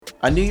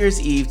On New Year's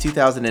Eve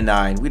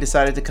 2009, we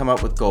decided to come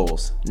up with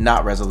goals,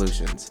 not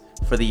resolutions,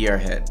 for the year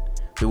ahead.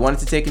 We wanted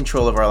to take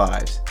control of our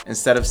lives,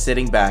 instead of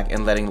sitting back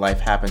and letting life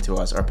happen to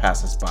us or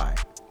pass us by.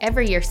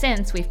 Every year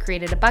since, we've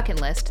created a bucket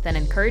list that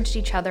encouraged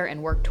each other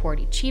and worked toward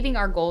achieving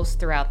our goals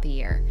throughout the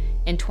year.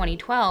 In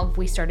 2012,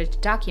 we started to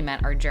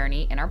document our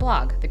journey in our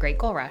blog, The Great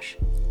Goal Rush.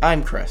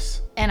 I'm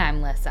Chris. And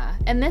I'm Lissa,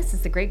 and this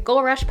is The Great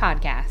Goal Rush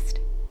Podcast.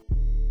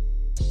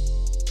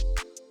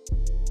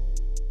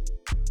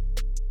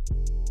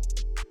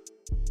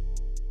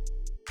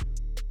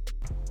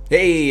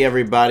 Hey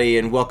everybody,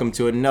 and welcome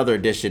to another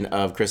edition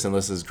of Chris and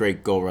Lissa's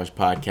Great Goal Rush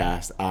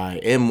Podcast. I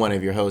am one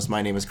of your hosts.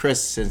 My name is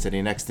Chris, and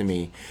sitting next to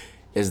me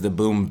is the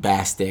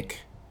boombastic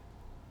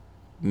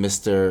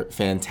Mr.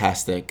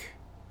 Fantastic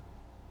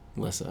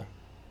Lissa.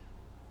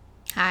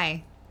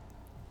 Hi.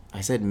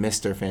 I said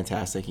Mr.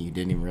 Fantastic and you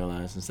didn't even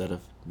realize instead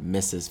of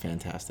Mrs.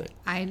 Fantastic.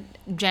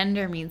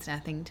 Gender means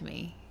nothing to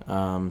me.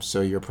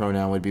 So your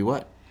pronoun would be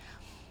what?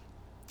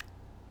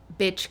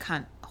 Bitch,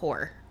 cunt,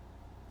 whore.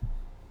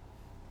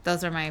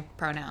 Those are my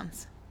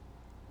pronouns.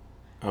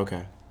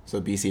 Okay.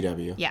 So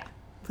BCW. Yeah.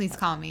 Please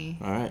call me.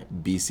 All right.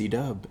 BC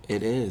Dub.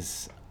 It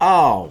is.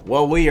 Oh,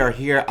 well, we are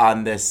here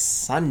on this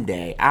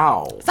Sunday.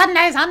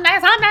 Sunday!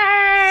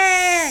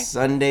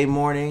 Sunday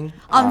morning.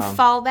 On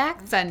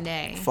Fallback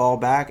Sunday.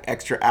 Fallback,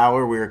 extra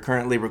hour. We are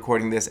currently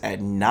recording this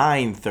at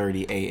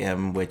 9:30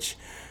 a.m., which,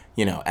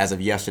 as of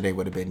yesterday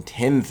would have been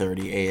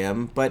 10:30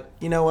 a.m. But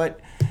you know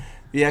what?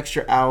 The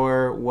extra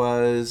hour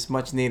was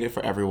much needed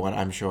for everyone,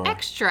 I'm sure.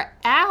 Extra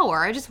hour?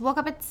 I just woke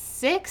up at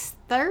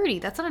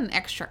 6:30. That's not an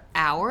extra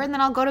hour. And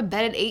then I'll go to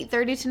bed at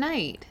 8:30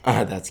 tonight.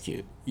 That's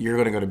cute. You're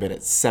going to go to bed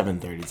at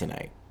 7:30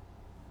 tonight.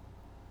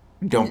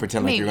 Don't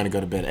pretend like you're going to go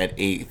to bed at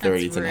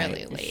 8:30 tonight.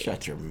 Really late.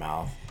 Shut your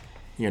mouth.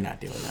 You're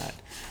not doing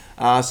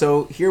that.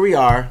 So here we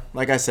are,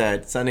 like I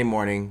said, Sunday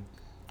morning,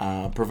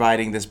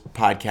 providing this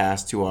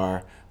podcast to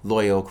our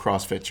loyal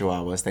CrossFit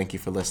Chihuahuas. Thank you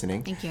for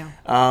listening. Thank you.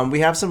 We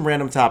have some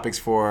random topics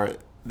for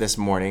this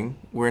morning.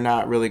 We're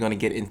not really going to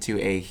get into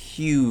a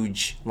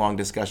huge, long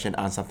discussion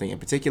on something in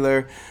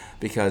particular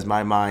because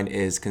my mind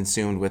is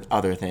consumed with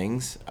other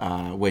things,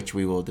 which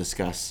we will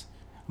discuss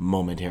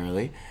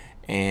momentarily.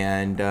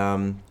 And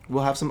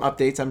we'll have some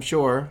updates, I'm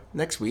sure,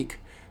 next week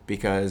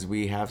because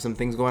we have some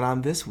things going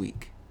on this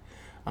week.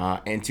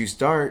 And to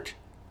start,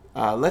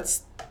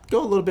 let's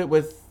go a little bit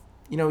with,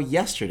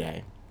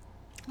 yesterday.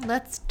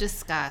 Let's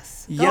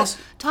discuss. Yes.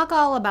 Talk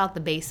all about the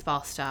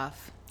baseball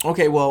stuff.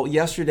 Okay, well,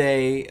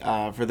 yesterday,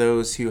 for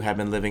those who have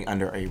been living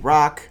under a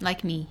rock,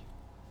 like me,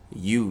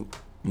 you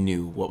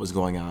knew what was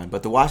going on.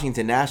 But the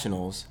Washington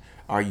Nationals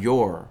are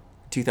your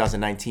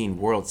 2019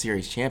 World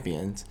Series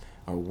champions,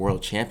 or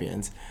world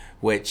champions,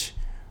 which,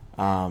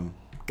 got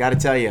to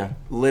tell you,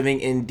 living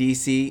in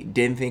D.C.,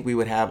 didn't think we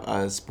would have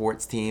a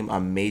sports team, a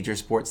major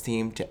sports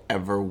team, to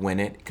ever win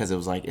it because it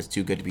was like, it's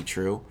too good to be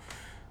true.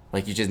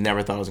 Like, you just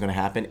never thought it was going to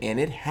happen, and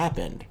it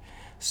happened.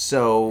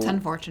 So it's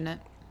unfortunate.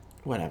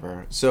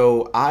 Whatever.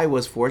 So I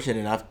was fortunate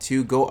enough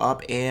to go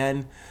up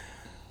and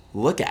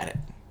look at it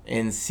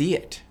and see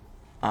it.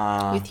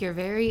 With your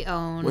very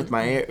own with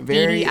my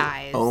very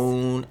eyes.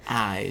 own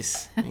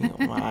eyes.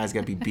 My eyes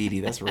got to be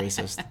beady. That's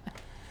racist.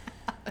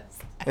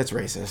 That's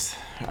racist.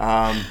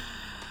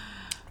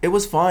 It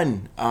was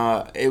fun.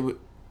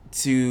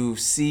 To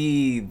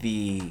see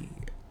the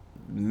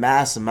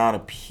mass amount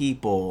of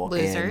people.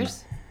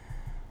 Losers.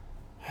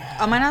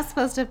 Am I not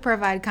supposed to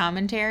provide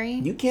commentary?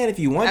 You can if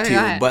you want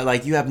to,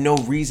 but you have no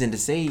reason to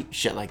say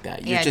shit like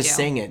that. You're just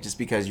saying it just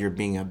because you're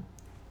being a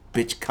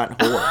bitch cunt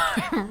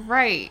whore.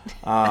 Right.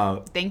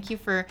 Thank you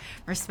for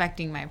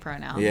respecting my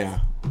pronouns. Yeah.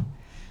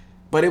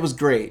 But it was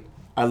great.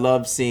 I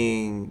love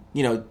seeing,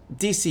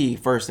 DC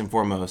first and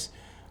foremost,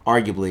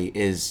 arguably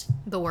is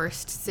the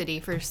worst city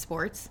for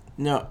sports.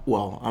 No,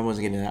 well, I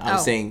wasn't getting that. I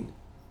was saying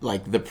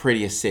the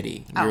prettiest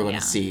city you were going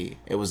to see.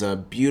 It was a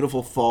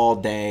beautiful fall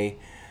day.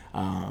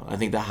 I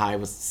think the high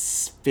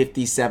was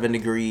 57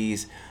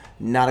 degrees,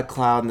 not a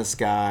cloud in the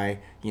sky.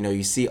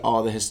 You see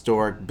all the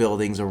historic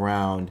buildings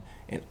around,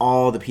 and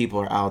all the people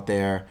are out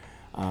there,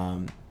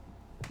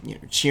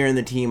 cheering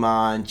the team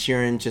on,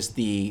 cheering just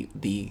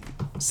the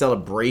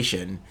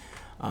celebration.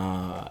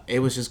 It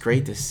was just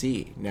great to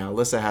see. Now,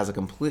 Alyssa has a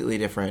completely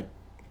different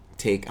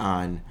take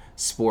on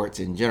sports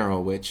in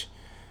general, which,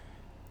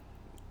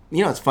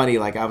 it's funny.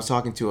 I was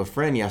talking to a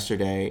friend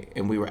yesterday,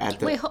 and we were at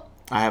the...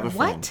 I have a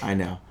friend. What? I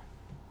know.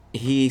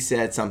 He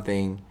said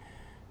something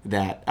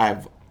that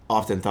I've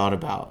often thought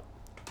about.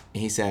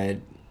 He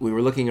said, we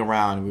were looking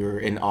around, we were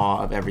in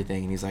awe of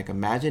everything. And he's like,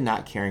 imagine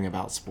not caring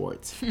about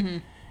sports.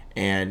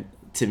 And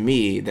to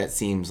me, that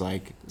seems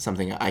like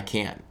something I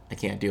can't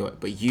do it.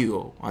 But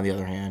you, on the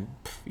other hand,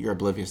 you're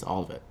oblivious to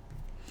all of it.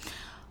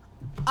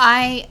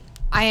 I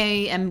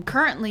am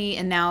currently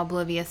and now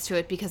oblivious to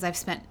it because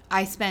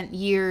I spent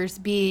years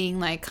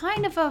being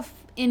kind of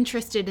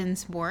interested in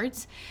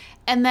sports.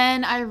 And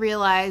then I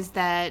realized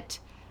that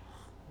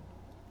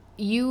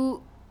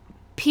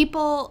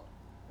people...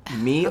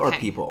 Me or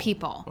people?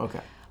 People. Okay.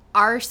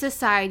 Our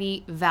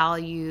society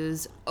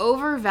overvalues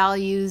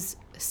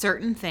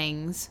certain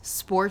things.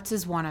 Sports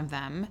is one of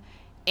them.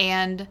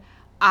 And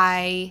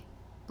I,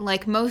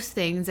 like most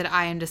things that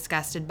I am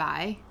disgusted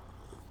by,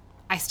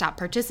 I stopped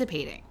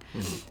participating.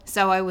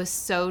 So I was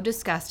so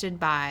disgusted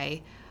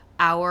by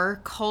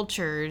our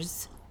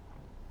culture's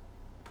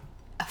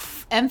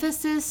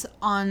emphasis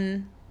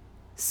on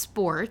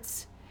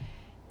sports,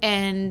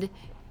 and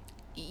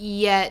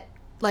yet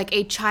like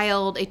a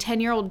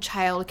 10-year-old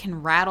child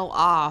can rattle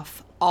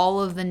off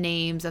all of the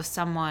names of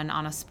someone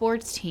on a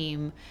sports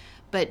team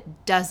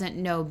but doesn't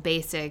know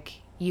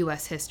basic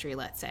US history,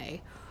 let's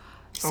say.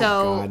 So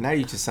oh God, now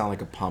you just sound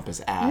like a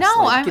pompous ass.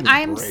 no, like,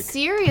 I'm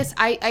serious.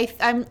 I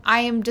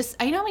am just,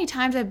 I know how many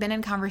times I've been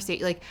in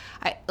conversation, like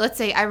let's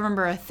say I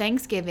remember a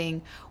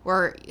Thanksgiving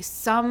where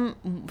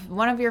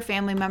one of your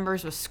family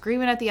members was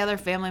screaming at the other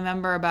family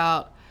member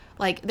about,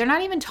 like, they're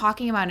not even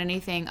talking about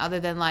anything other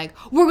than like,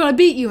 we're gonna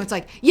beat you. It's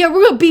like, yeah,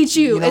 we're gonna beat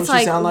you. know It's what you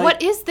like, sound like?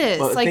 what is this?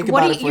 Well, like, think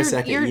what about do it for a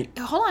second.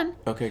 hold on.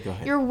 Okay, go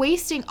ahead. You're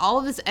wasting all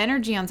of this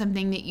energy on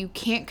something that you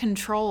can't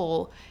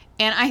control.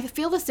 And I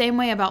feel the same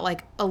way about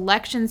like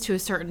elections to a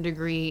certain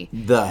degree.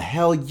 The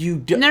hell you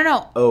do?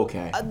 No.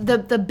 Okay.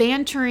 The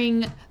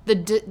bantering,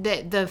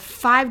 the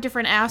 5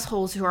 different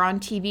assholes who are on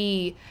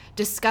TV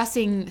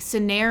discussing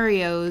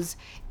scenarios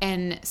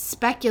and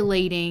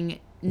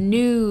speculating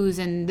news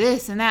and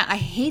this and that. I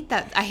hate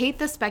that. I hate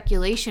the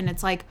speculation.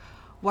 It's like,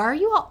 why are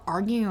you all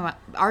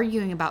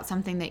arguing about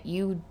something that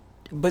you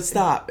But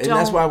stop. And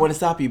that's why I want to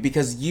stop you,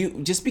 because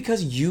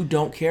because you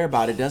don't care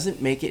about it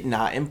doesn't make it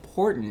not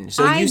important.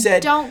 So you said I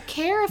don't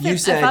care if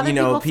if other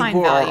people find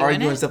are value in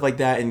arguing it. and stuff like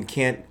that and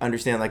can't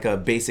understand like a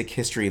basic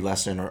history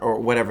lesson or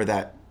whatever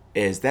that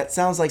is. That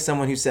sounds like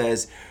someone who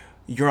says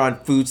you're on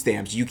food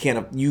stamps, you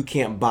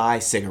can't buy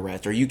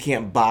cigarettes, or you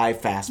can't buy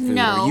fast food.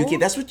 No. Or you can't,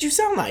 that's what you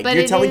sound like. But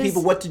You're it telling is-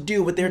 people what to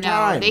do with their No,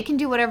 time. they can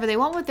do whatever they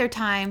want with their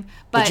time,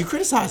 but you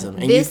criticize them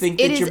and you think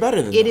that you're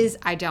better than them. It is.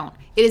 I don't.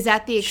 It is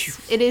at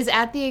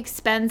the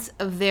expense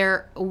of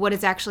what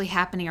is actually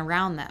happening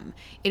around them.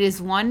 It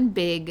is one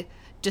big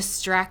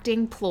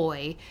distracting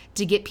ploy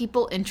to get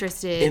people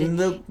interested. In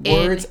the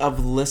words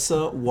of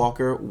Lissa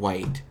Walker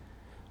White,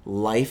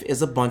 life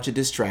is a bunch of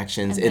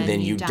distractions and then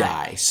you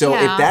die. So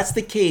Yeah. if that's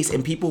the case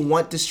and people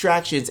want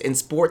distractions and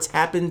sports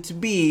happen to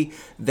be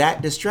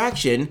that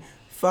distraction,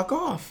 fuck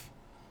off.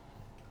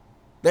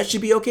 That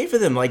should be okay for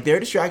them. Like, their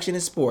distraction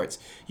is sports.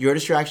 Your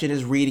distraction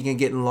is reading and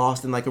getting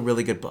lost in like a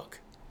really good book.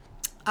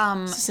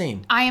 It's the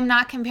same. I am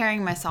not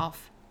comparing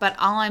myself, but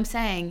all I'm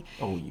saying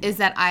is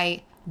that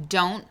I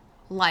don't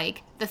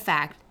like the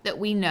fact that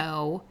we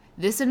know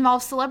this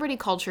involves celebrity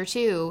culture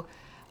too.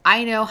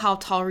 I know how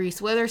tall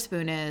Reese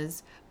Witherspoon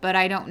is, but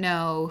I don't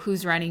know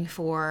who's running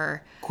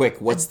for Quick,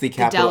 what's the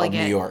capital of New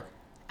delegate. York?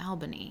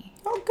 Albany.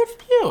 Oh, good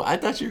for you. I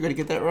thought you were going to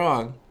get that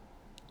wrong.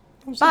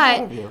 I'm so proud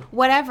But of you.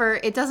 whatever,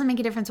 it doesn't make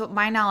a difference what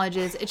my knowledge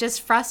is. It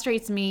just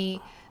frustrates me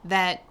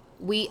that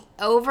we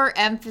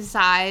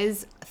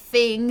overemphasize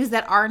things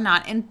that are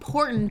not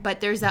important, but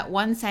there's that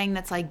one saying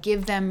that's like,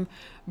 give them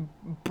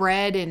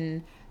bread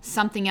and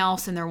something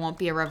else and there won't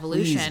be a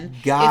revolution.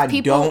 Please,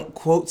 God, don't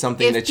quote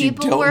something that you If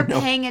people don't were know.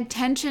 paying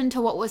attention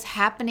to what was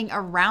happening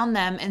around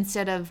them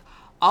instead of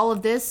all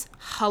of this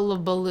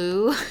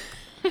hullabaloo,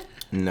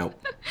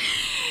 Nope.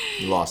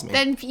 You lost me.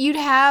 then you'd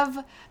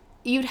have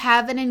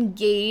an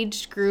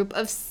engaged group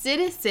of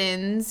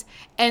citizens.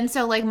 And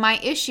so like my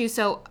issue,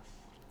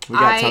 We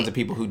got tons of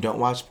people who don't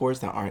watch sports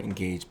that aren't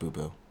engaged,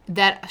 boo-boo.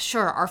 that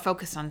sure are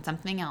focused on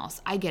something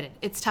else. I get it.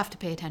 It's tough to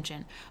pay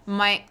attention.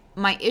 My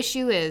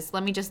issue is,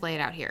 let me just lay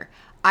it out here.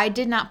 I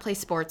did not play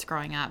sports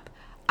growing up.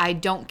 I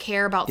don't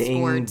care about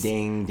sports.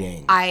 Ding,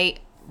 ding. I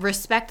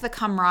respect the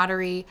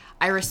camaraderie.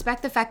 I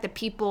respect the fact that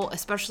people,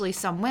 especially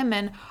some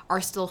women,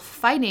 are still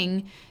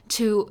fighting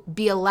to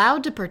be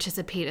allowed to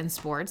participate in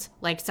sports,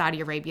 like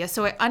Saudi Arabia.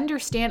 So I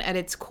understand at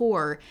its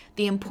core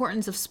the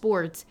importance of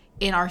sports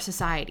in our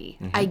society.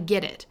 I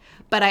get it.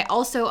 But I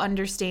also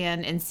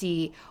understand and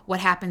see what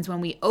happens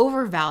when we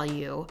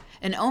overvalue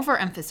and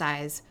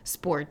overemphasize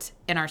sports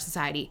in our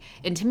society.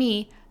 And to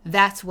me,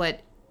 that's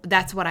what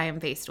I am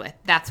faced with.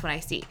 That's what I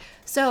see.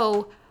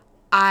 So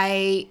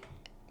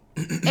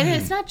and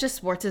it's not just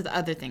sports, it's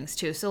other things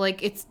too. So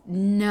like, it's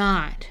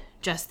not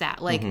just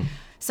that. Like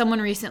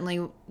someone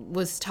recently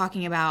was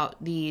talking about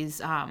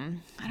these, I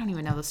don't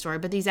even know the story,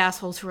 but these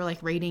assholes who were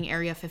like raiding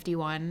Area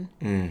 51.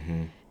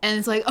 Mm-hmm. And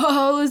it's like,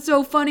 oh, it's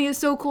so funny, it's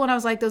so cool. And I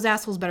was like, those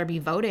assholes better be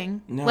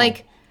voting. No,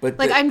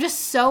 I'm just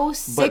so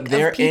sick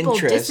of people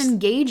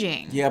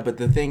disengaging. Yeah, but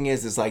the thing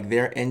is like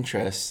their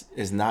interest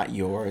is not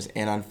yours.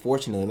 And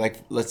unfortunately,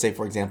 like, let's say,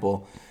 for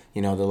example,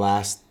 the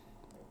last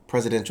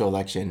presidential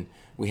election,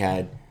 we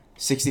had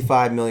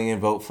 65 million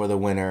vote for the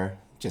winner.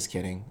 Just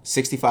kidding.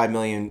 65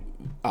 million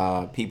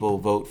people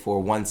vote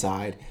for one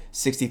side,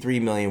 63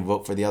 million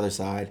vote for the other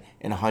side,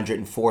 and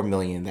 104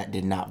 million that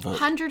did not vote.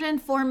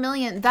 104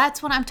 million.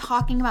 That's what I'm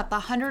talking about. The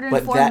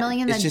 104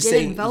 million that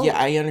didn't vote. Yeah,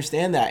 I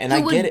understand that, and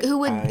I get it. Who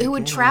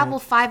would travel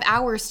 5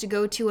 hours to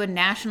go to a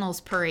nationals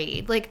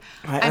parade? Like,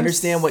 I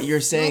understand what you're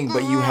saying,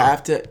 but you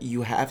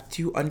have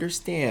to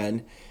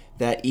understand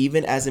that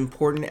even as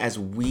important as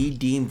we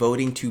deem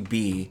voting to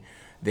be,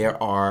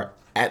 there are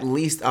at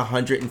least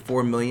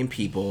 104 million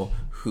people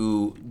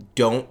who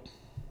don't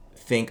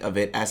think of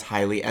it as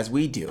highly as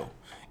we do.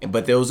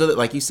 But those are,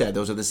 like you said,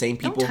 those are the same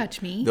people. Don't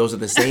touch me. Those are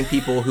the same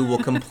people who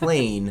will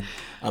complain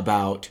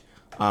about.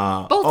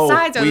 Both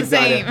sides are the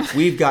same.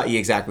 Yeah,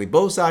 exactly.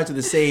 Both sides are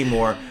the same.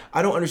 Or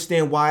I don't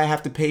understand why I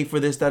have to pay for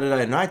this,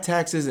 and my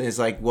taxes. And it's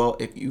like, well,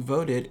 if you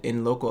voted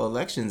in local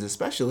elections,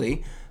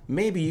 especially,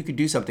 maybe you could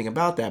do something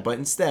about that. But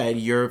instead,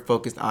 you're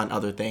focused on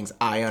other things.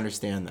 I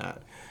understand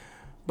that,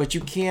 but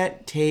you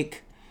can't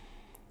take.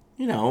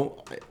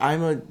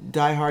 I'm a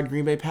diehard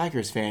Green Bay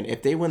Packers fan.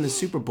 If they win the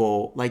Super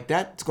Bowl, like,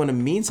 that's going to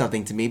mean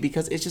something to me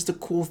because it's just a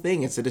cool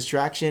thing. It's a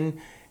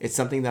distraction. It's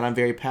something that I'm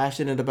very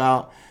passionate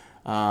about.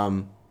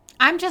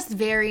 I'm just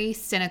very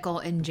cynical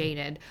and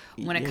jaded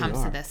when it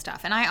comes to this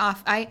stuff. And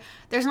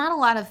there's not a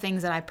lot of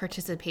things that I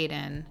participate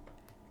in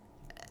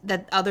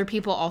that other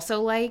people also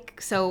like.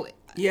 So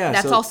yeah,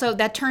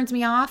 that turns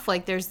me off.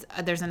 Like there's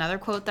another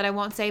quote that I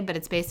won't say, but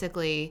it's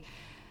basically,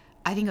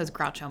 I think it was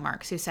Groucho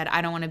Marx who said,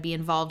 "I don't want to be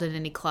involved in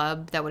any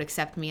club that would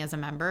accept me as a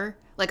member."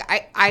 Like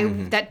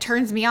that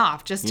turns me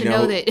off just to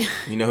know that.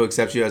 You know who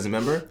accepts you as a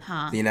member?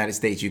 Huh? The United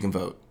States. You can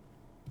vote.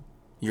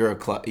 You're a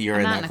club. You're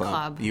in that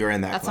club. You're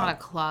in that club. That's not a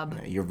club.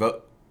 You're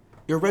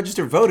a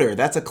registered voter.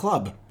 That's a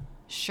club.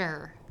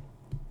 Sure.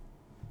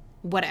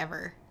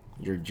 Whatever.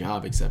 Your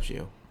job accepts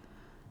you.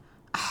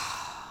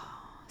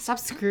 Stop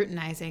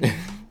scrutinizing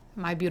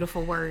my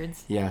beautiful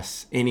words.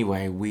 Yes.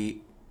 Anyway,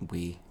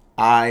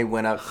 I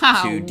went up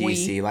to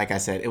DC. Like I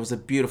said, it was a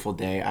beautiful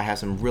day. I have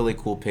some really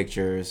cool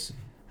pictures.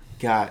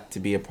 Got to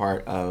be a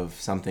part of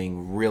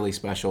something really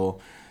special.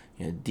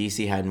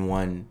 DC hadn't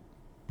won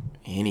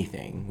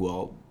anything.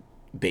 Well,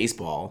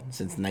 baseball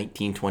since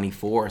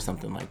 1924 or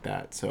something like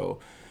that. So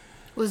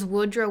was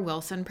Woodrow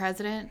Wilson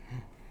president?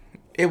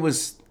 It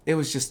was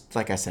just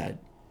like I said,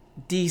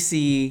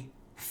 DC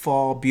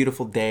fall,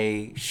 beautiful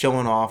day,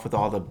 showing off with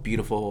all the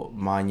beautiful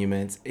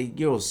monuments. It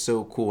was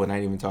so cool, and I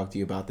didn't even talk to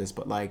you about this,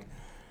 but like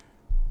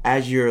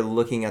as you're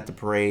looking at the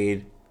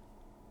parade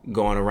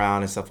going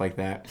around and stuff like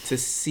that, to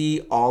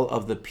see all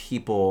of the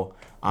people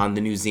on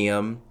the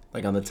museum,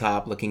 like on the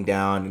top looking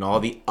down, and all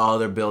the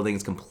other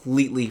buildings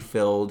completely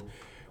filled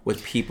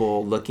with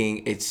people looking,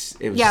 it was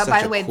yeah. Such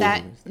By the a way,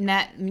 cool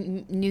that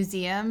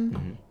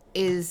museum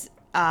is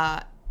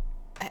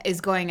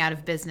going out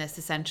of business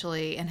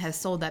essentially, and has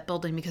sold that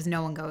building because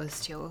no one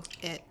goes to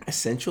it.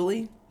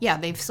 Essentially. Yeah,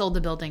 they've sold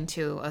the building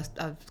to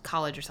a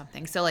college or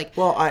something. So like,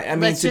 well, I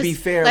mean, to be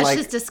fair, let's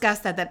just discuss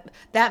that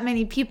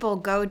many people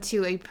go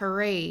to a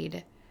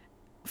parade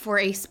for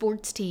a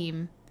sports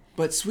team.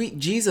 But sweet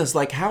Jesus,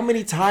 like how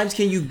many times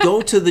can you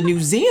go to the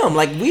museum?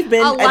 Like we've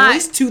been at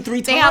least 2-3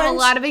 times. They have a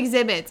lot of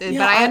exhibits, but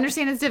I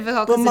understand it's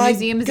difficult because the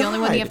museum is the only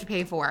one you have to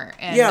pay for.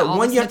 And yeah,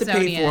 one you have to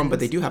pay for them, but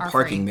they do have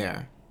parking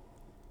there.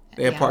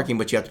 They have parking,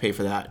 but you have to pay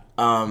for that.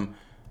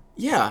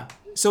 Yeah.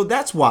 So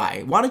that's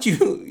why. Why don't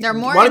you? They're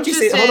more why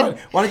interested.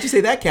 Why don't you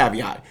say that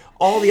caveat?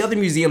 All the other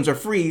museums are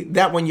free.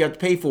 That one you have to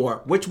pay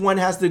for. Which one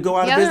has to go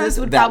out of business? The others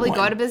would probably go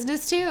out of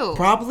business too.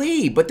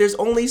 Probably, but there's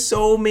only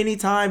so many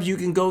times you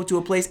can go to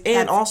a place,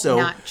 and That's also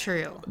not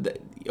true.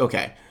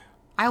 Okay.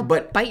 I'll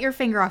bite your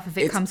finger off if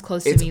it comes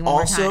close to me one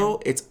more time.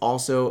 It's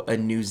also a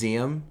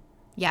museum.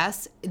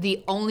 Yes,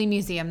 the only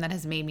museum that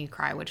has made me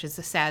cry, which is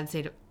a sad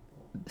state of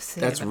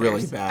That's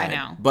really bad. I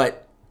know.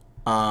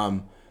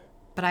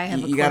 But I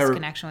have a close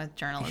connection with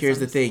journalism. Here's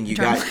the thing.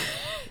 I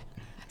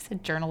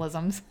said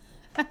journalisms.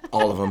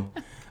 All of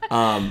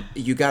them.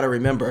 You got to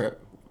remember,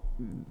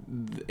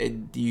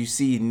 you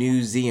see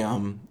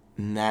museum,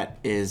 and that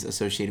is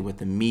associated with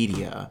the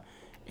media.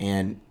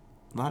 And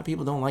a lot of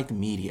people don't like the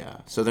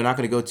media. So they're not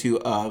going to go to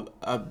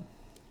a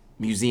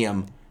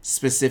museum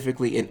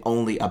specifically and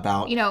only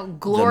about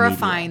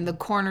glorifying the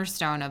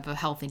cornerstone of a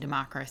healthy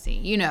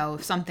democracy.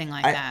 Something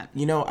like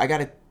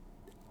that.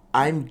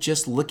 I'm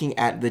just looking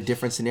at the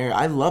different scenario.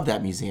 I love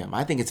that museum.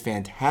 I think it's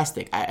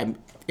fantastic.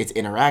 It's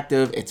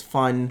interactive. It's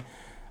fun.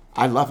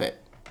 I love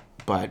it.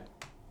 But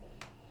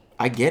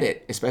I get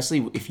it,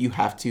 especially if you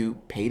have to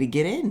pay to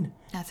get in.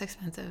 That's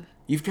expensive.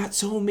 You've got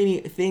so many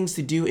things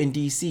to do in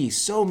DC.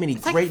 So many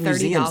great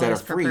museums that are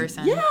free.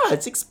 Person. Yeah,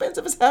 it's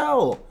expensive as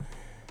hell.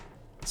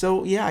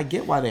 So, yeah, I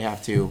get why they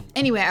have to.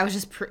 Anyway, I was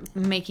just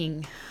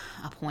making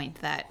a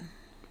point that...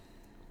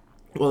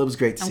 Well, it was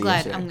great to see you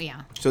yesterday.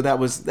 Yeah. So that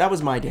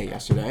was my day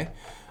yesterday.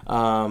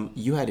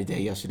 You had a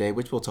day yesterday,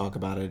 which we'll talk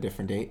about at a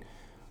different date.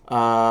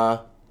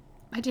 I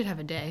did have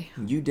a day.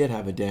 You did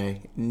have a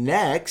day.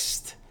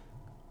 Next,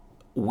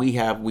 we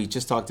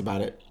just talked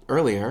about it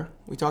earlier.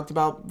 We talked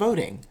about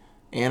voting.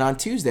 And on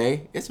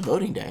Tuesday, it's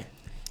voting day.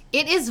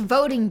 It is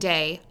voting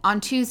day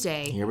on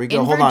Tuesday. Here we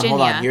go. Hold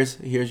on.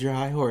 Here's your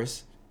high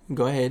horse.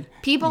 Go ahead.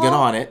 People get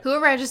on it. Who are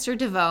registered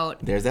to vote.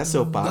 There's that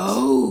soapbox.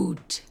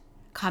 Vote.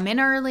 Come in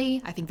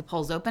early. I think the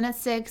polls open at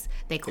 6.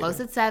 They close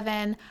at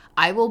 7.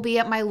 I will be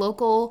at my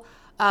local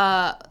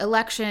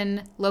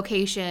election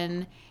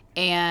location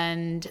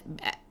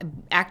and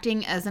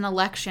acting as an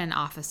election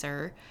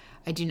officer.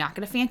 I do not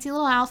get a fancy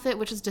little outfit,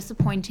 which is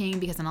disappointing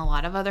because in a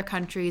lot of other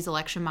countries,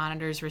 election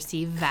monitors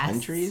receive vests.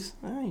 Countries?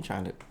 I ain't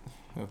trying to.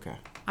 Okay.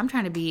 I'm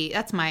trying to be,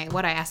 that's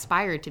what I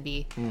aspire to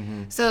be.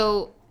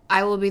 So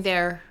I will be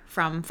there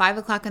from 5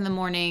 o'clock in the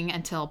morning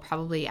until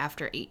probably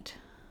after 8.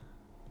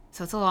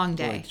 So it's a long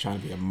day. Like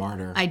trying to be a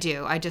martyr. I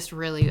do. I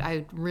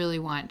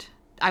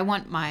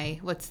want my,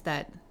 what's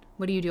that?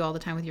 What do you do all the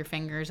time with your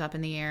fingers up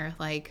in the air?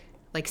 Like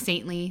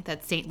saintly,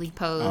 that saintly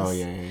pose. Oh,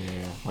 yeah.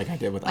 Like I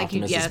did with Like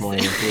Optimus yes. this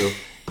morning and threw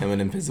him an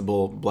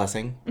invisible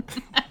blessing.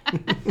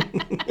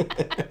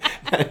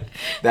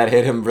 that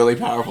hit him really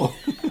powerful.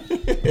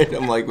 Hit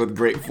him like with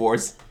great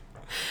force.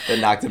 That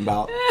knocked him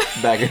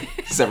back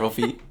several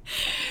feet.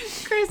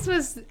 Chris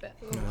was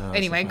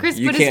anyway. so Chris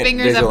you put his can't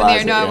fingers up in the air.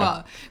 visualize it, No, I yeah.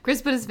 won't.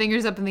 Chris put his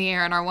fingers up in the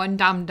air, and our one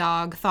dumb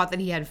dog thought that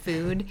he had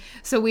food.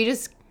 So we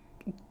just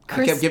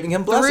Chris kept giving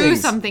him threw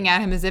blessings. something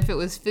at him as if it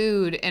was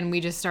food, and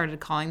we just started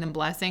calling them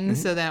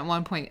blessings. So that at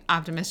one point,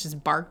 Optimus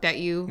just barked at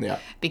you. Yeah.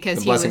 because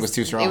The he blessing was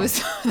too strong. It was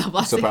the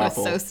blessing was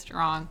powerful. so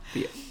strong.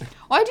 Yeah.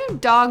 Why do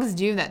dogs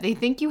do that? They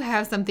think you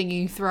have something,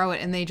 you throw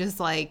it, and they just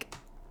like.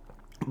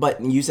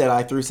 But you said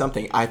I threw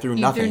something. I threw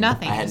nothing.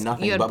 nothing. I had You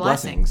nothing had but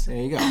blessings. blessings. There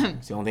you go.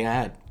 It's the only thing I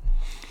had.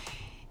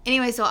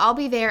 Anyway, so I'll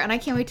be there, and I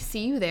can't wait to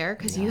see you there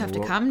because you have to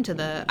well, come to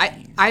the.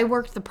 I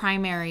worked the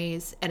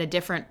primaries at a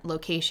different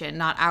location,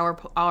 not our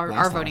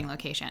time. voting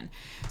location.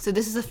 So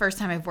this is the first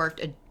time I've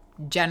worked a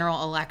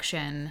general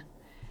election.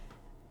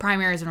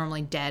 Primaries are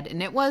normally dead,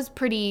 and it was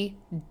pretty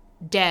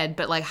dead,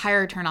 but like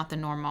higher turnout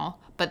than normal.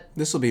 But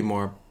This will be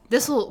more.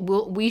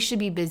 we should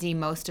be busy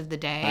most of the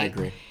day. I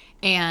agree.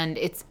 And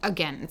it's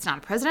not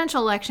a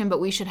presidential election, but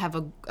we should have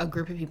a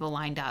group of people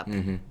lined up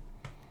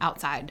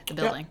outside the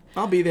building. Yep.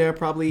 I'll be there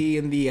probably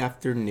in the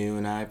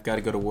afternoon. I've got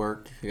to go to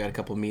work. I got a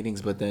couple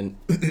meetings, but then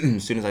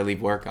as soon as I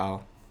leave work,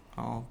 I'll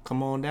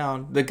come on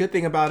down. The good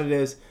thing about it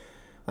is,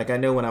 like I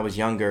know when I was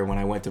younger, when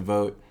I went to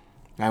vote,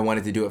 I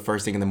wanted to do it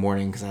first thing in the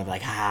morning because I'm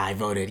like, I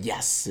voted,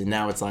 yes. And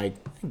now it's like,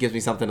 it gives me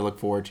something to look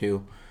forward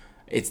to.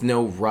 It's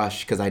no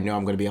rush because I know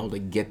I'm going to be able to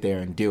get there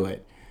and do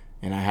it.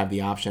 And I have the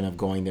option of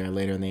going there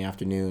later in the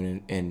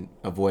afternoon and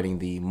avoiding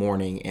the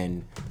morning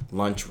and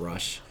lunch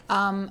rush.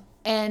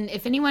 And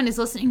if anyone is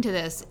listening to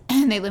this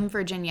and they live in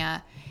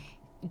Virginia,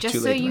 just Too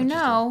so late to you register.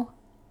 know,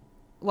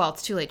 well,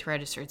 it's too late to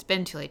register. It's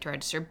been too late to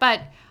register.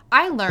 But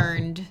I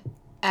learned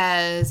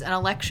as an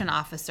election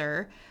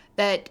officer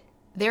that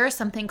there is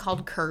something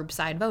called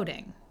curbside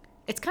voting.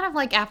 It's kind of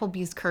like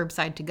Applebee's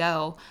curbside to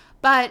go,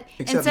 but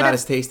Except instead not of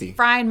as tasty.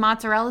 fried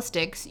mozzarella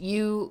sticks,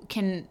 you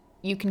can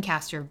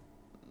cast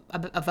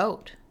a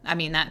vote. I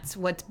mean, that's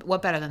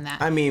what better than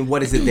that? I mean,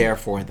 what is it there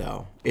for,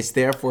 though? It's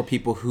there for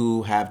people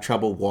who have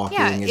trouble walking.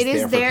 Yeah, It's it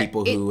is there for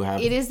people who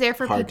have it is there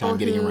for hard people time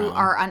getting who around.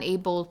 are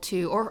unable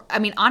to, or I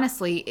mean,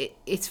 honestly,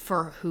 it's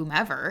for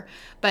whomever.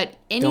 But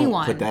Don't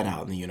anyone, put that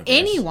out in the universe.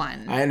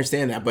 anyone I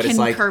understand that, but can it's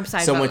like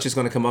curbside someone's vote. just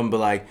going to come up and be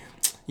like,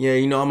 yeah,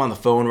 I'm on the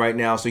phone right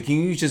now, so can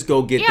you just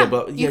go get Yeah, the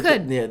vote? you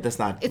could. Yeah, that's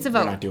not. It's a we're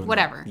vote, not doing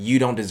whatever. That. You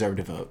don't deserve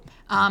to vote. Get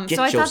so I your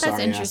thought that's sorry ass up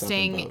and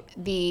interesting.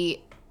 vote.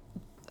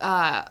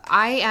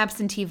 I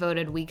absentee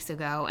voted weeks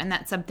ago, and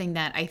that's something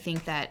that I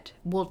think that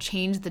will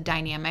change the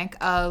dynamic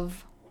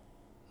of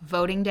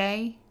voting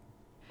day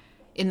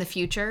in the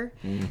future.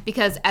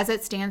 Because as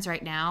it stands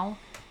right now,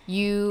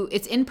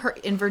 it's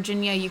in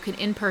Virginia, you can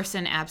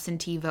in-person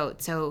absentee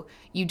vote. So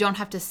you don't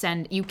have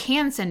to you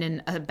can send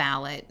in a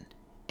ballot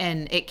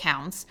and it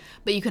counts,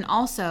 but you can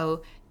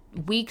also,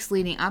 weeks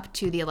leading up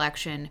to the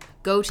election,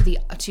 go to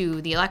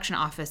the election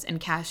office and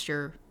cast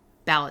your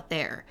ballot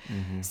there.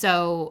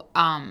 So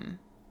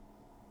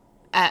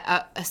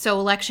so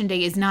election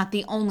day is not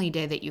the only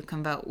day that you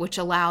can vote, which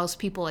allows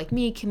people like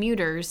me,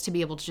 commuters, to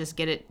be able to just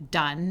get it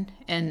done.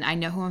 And I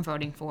know who I'm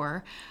voting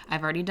for.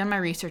 I've already done my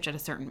research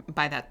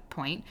by that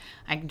point.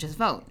 I can just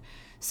vote.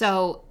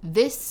 So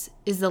this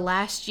is the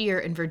last year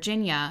in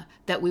Virginia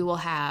that we will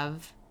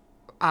have,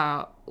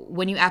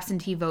 when you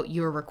absentee vote,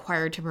 you are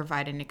required to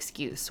provide an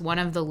excuse. One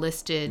of the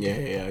listed.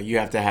 Yeah. You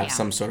have to have Yeah.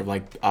 some sort of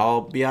like,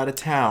 I'll be out of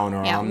town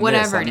or I'm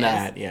whatever this, I'm it is.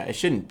 that. Yeah,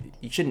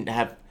 you shouldn't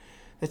have.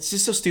 It's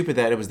just so stupid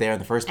that it was there in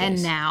the first place.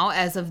 And now,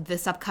 as of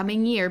this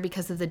upcoming year,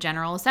 because of the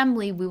General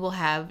Assembly, we will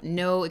have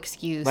no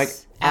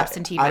excuse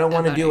absentee I don't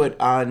want to do voting.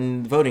 it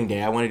on voting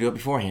day. I want to do it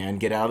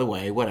beforehand, get out of the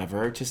way,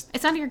 whatever. Just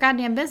It's none of your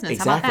goddamn business.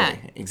 How about that?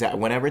 Exactly.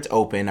 Whenever it's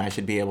open, I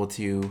should be able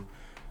to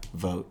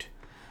vote.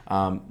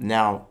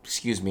 Now,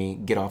 excuse me,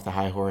 get off the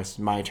high horse.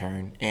 My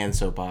turn and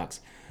soapbox.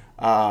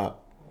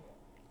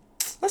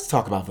 Let's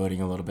talk about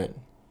voting a little bit.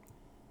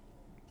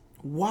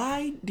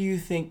 Why do you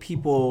think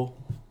people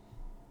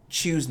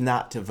choose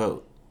not to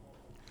vote?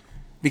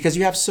 Because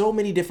you have so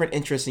many different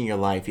interests in your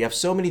life. You have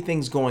so many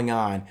things going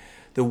on.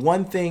 The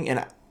one thing,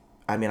 and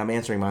I mean, I'm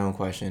answering my own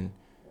question,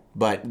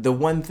 but the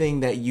one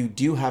thing that you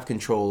do have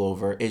control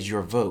over is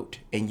your vote,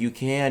 and you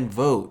can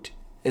vote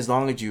as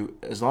long as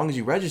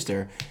you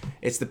register.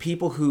 It's the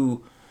people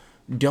who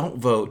don't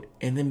vote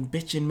and then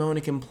bitch and moan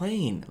and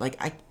complain. Like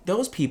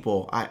those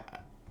people, I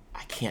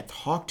can't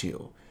talk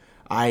to.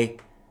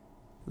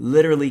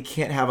 literally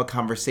can't have a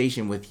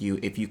conversation with you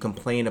if you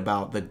complain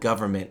about the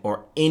government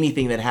or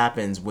anything that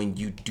happens when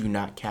you do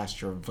not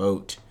cast your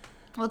vote.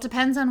 Well, it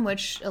depends on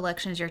which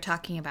elections you're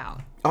talking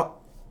about.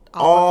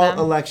 All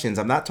elections.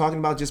 I'm not talking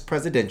about just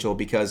presidential,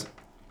 because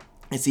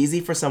it's easy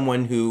for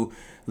someone who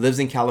lives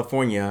in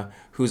California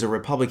who's a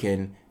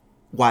Republican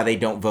why they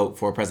don't vote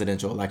for a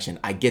presidential election.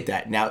 I get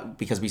that. Now,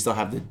 because we still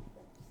have the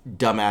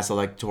dumbass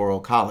electoral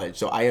college.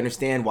 So I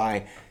understand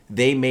why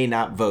they may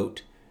not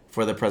vote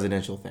for the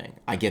presidential thing.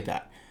 I get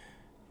that.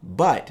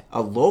 But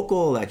a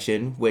local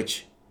election,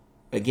 which,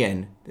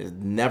 again, is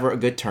never a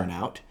good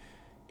turnout,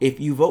 if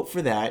you vote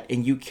for that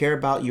and you care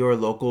about your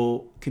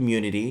local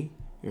community,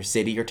 your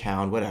city, your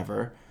town,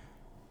 whatever,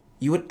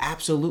 you would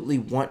absolutely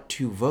want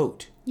to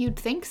vote. You'd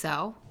think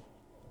so.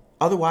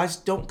 Otherwise,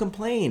 don't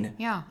complain.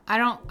 Yeah. I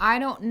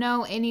don't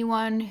know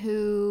anyone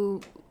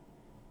who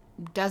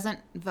doesn't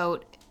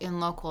vote in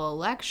local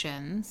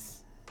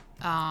elections.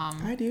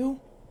 I do.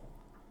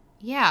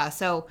 Yeah,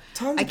 so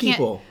Tons of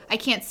people. I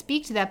can't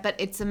speak to that, but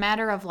it's a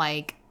matter of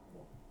like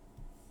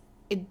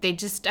I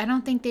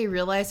don't think they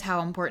realize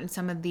how important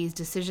some of these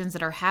decisions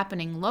that are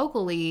happening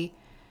locally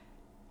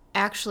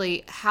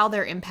actually how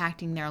they're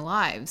impacting their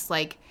lives.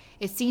 Like,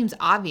 it seems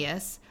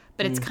obvious,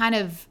 but it's kind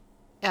of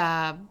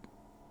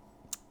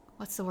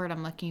what's the word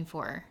I'm looking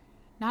for?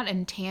 Not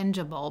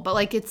intangible,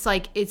 but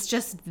it's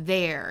just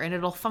there and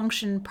it'll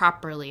function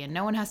properly and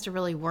no one has to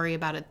really worry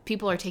about it.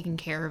 People are taking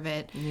care of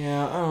it.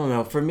 Yeah, I don't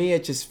know. For me,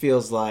 it just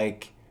feels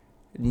like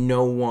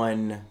no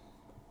one,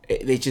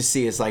 they just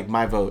see it's like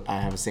my vote,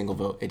 I have a single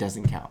vote, it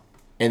doesn't count.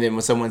 And then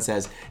when someone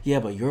says, yeah,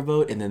 but your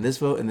vote and then this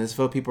vote and this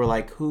vote, people are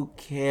like, who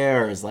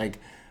cares? Like,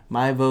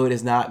 my vote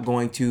is not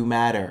going to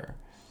matter.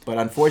 But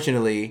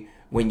unfortunately,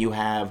 when you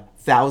have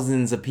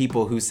thousands of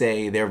people who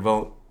say their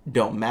vote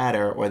don't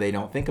matter or they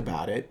don't think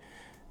about it,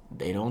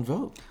 they don't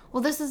vote.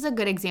 Well, this is a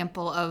good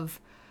example of,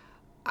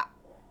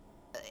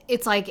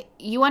 it's like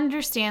you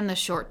understand the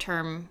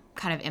short-term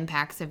kind of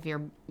impact of your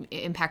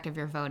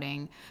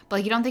voting, but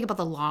like you don't think about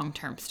the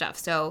long-term stuff.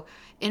 So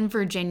in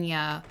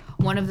Virginia,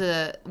 one of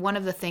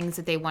the things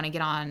that they want to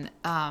get on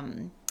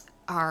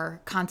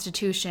our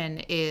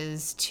Constitution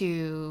is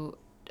to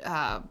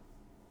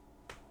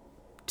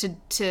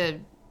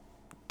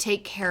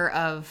take care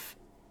of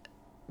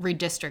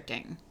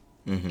redistricting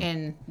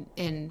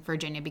in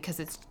Virginia,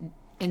 because it's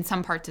in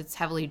some parts it's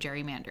heavily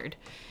gerrymandered.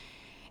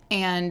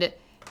 And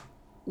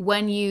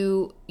when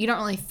you don't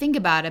really think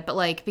about it, but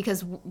like,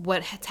 because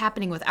what's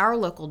happening with our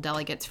local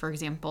delegates, for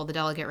example, the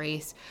delegate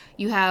race,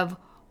 you have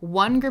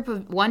one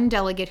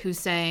delegate who's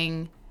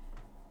saying,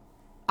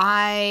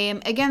 I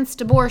am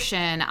against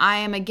abortion, I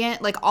am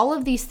against, like, all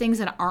of these things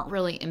that aren't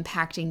really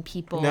impacting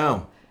people.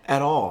 No,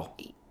 at all.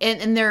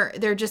 And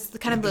they're just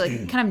kind of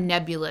like kind of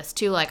nebulous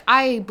too. Like,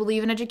 I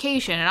believe in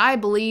education and I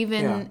believe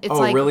in it's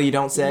like, really, you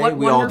don't say? What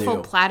we all wonderful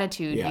do.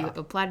 platitude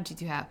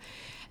you have,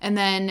 and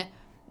then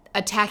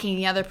attacking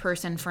the other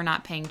person for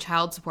not paying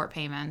child support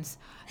payments,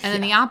 and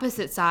then the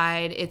opposite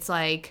side, it's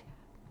like,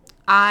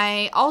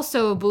 I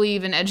also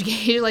believe in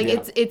education. Like,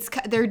 it's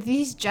there are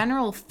these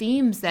general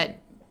themes that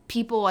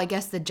people, I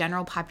guess the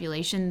general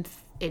population,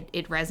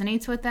 it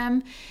resonates with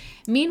them.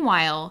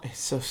 Meanwhile, It's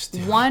so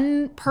stupid.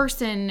 one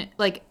person,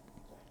 like,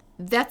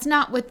 that's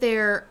not what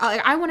they're,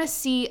 I want to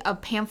see a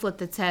pamphlet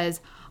that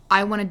says,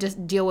 I want to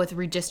just deal with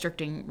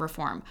redistricting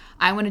reform.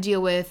 I want to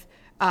deal with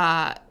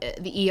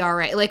the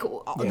ERA, like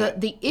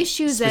the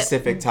issues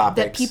Specific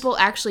topics that people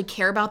actually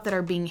care about that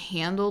are being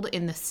handled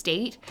in the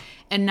state,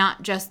 and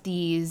not just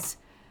these.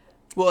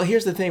 Well,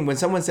 here's the thing. When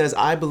someone says,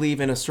 I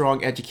believe in a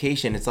strong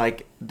education, it's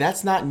like,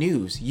 that's not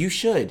news. You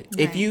should.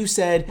 Right. If you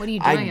said, what are you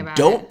doing I about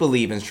don't it?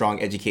 believe in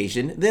strong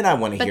education, then I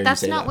want to hear you say that. But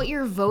that's not what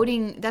you're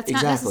voting. That's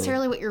Exactly. not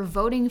necessarily what you're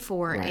voting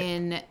for. Right.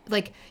 In,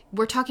 like,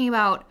 we're talking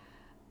about,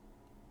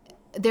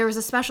 there was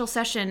a special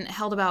session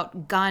held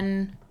about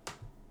gun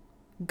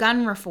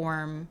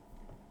reform,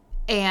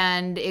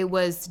 and it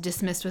was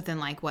dismissed within,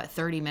 like,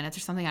 30 minutes or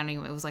something. I don't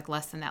even, it was like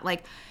less than that.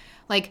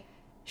 Like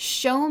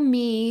show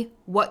me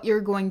what you're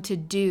going to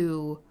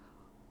do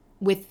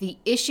with the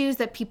issues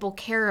that people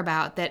care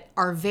about that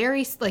are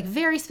very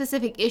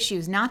specific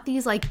issues, not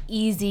these like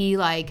easy,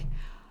 like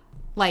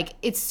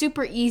it's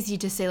super easy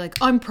to say, like,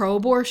 I'm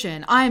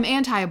pro-abortion, I'm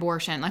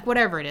anti-abortion, like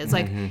whatever it is,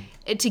 like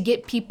to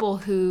get people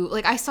who,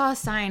 like, I saw a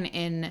sign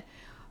in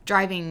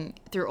driving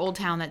through Old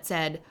Town that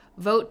said,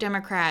 vote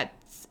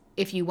Democrats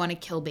if you want to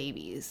kill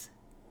babies.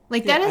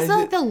 Like, that is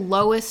like the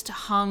lowest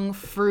hung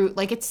fruit.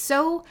 Like, it's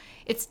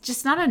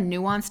just not a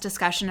nuanced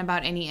discussion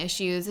about any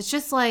issues. It's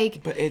just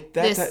like, but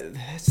that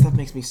stuff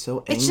makes me so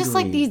angry. It's just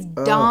like these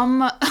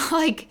dumb,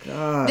 like,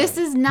 this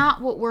is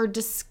not what we're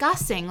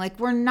discussing. Like,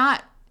 we're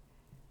not.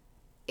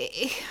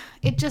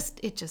 It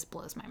just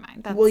blows my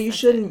mind. You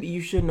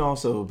shouldn't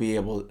also be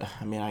able.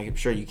 I mean, I'm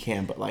sure you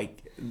can, but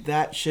like,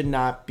 that should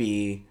not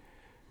be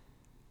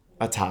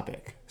a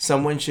topic.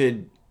 Someone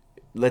should.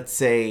 Let's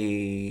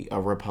say a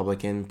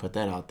Republican, put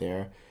that out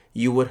there,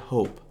 you would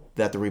hope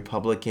that the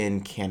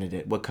Republican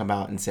candidate would come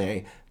out and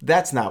say,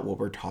 that's not what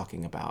we're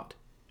talking about.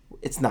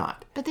 It's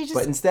not. But they just...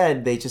 But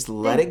instead, they just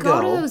let it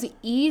go. Go to those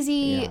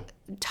easy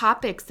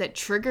topics that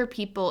trigger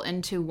people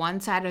into one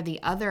side or the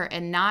other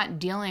and not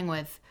dealing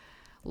with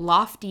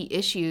lofty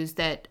issues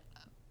that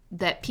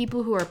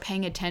people who are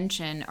paying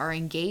attention, are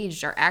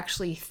engaged, are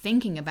actually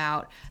thinking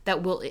about,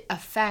 that will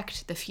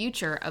affect the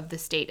future of the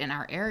state in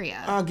our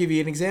area. I'll give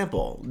you an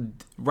example.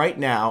 Right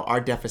now,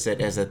 our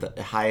deficit is at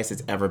the highest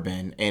it's ever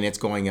been, and it's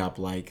going up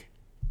like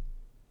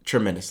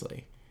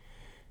tremendously.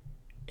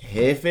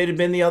 If it had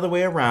been the other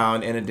way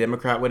around and a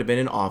Democrat would have been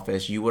in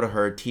office, you would have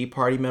heard Tea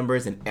Party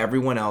members and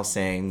everyone else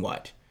saying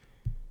what?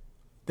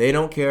 They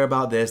don't care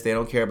about this. They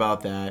don't care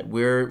about that.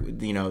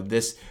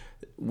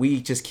 We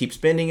just keep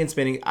spending and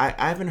spending. I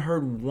haven't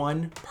heard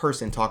one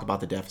person talk about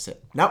the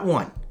deficit. Not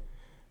one.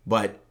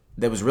 But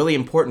that was really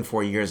important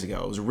 4 years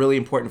ago. It was really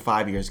important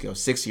 5 years ago,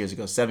 6 years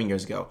ago, 7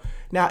 years ago.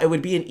 Now, it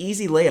would be an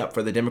easy layup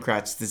for the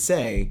Democrats to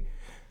say,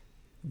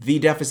 the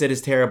deficit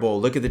is terrible.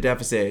 Look at the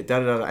deficit. Da,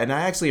 da, da. And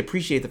I actually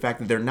appreciate the fact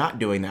that they're not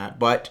doing that.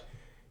 But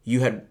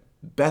you had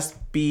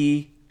best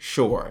be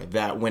sure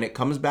that when it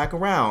comes back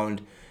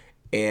around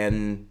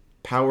and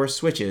power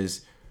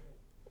switches,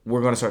 we're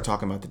going to start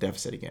talking about the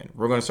deficit again.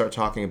 We're going to start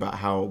talking about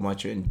how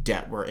much in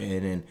debt we're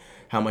in and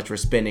how much we're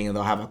spending. And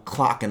they'll have a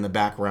clock in the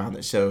background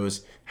that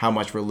shows how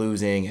much we're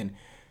losing. And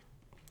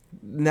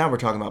now we're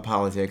talking about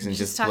politics and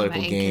just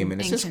political game, and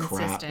it's just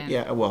crap.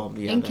 Yeah, well,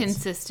 yeah,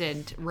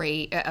 inconsistent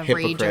rage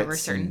over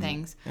certain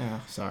things. Yeah,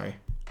 sorry.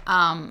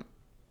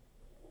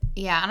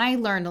 Yeah, and I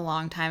learned a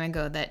long time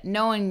ago that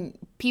knowing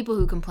people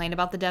who complain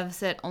about the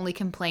deficit only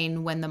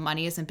complain when the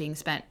money isn't being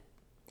spent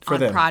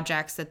on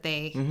projects that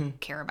they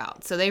care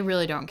about. So they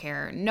really don't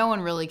care. No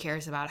one really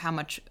cares about how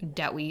much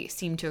debt we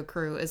seem to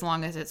accrue as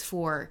long as it's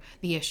for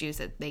the issues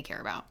that they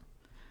care about.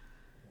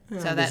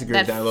 So I disagree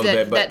with that a little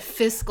bit, but that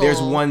fiscal...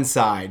 There's one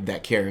side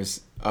that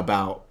cares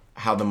about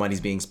how the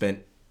money's being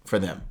spent for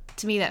them.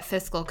 To me, that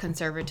fiscal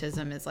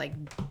conservatism is like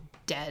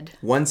dead.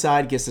 One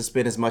side gets to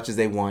spend as much as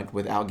they want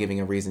without giving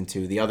a reason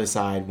to. The other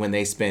side, when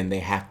they spend, they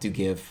have to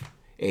give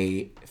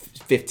a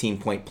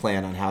 15-point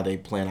plan on how they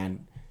plan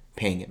on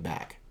paying it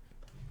back.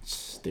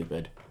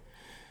 Stupid.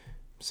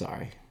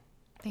 Sorry.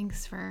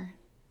 Thanks for...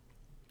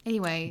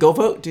 Anyway. Go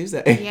vote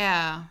Tuesday.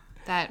 Yeah.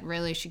 That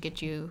really should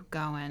get you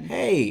going.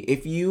 Hey,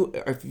 if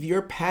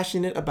you're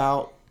passionate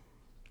about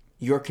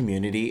your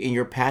community and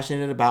you're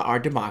passionate about our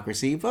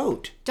democracy,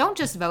 vote. Don't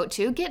just vote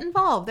too. Get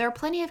involved. There are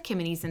plenty of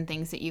committees and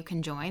things that you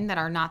can join that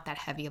are not that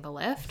heavy of a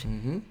lift.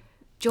 Mm-hmm.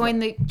 Join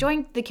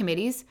the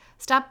committees.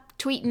 Stop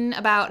tweeting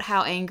about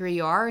how angry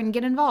you are and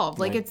get involved.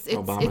 Like it's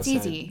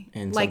easy.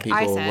 And like some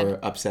people I said, were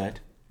upset.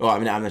 Well, I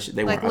mean, I'm not sure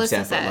they weren't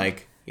upset, but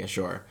like, yeah,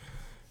 sure.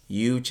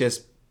 You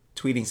just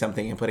tweeting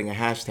something and putting a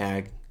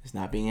hashtag is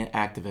not being an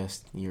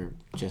activist. You're a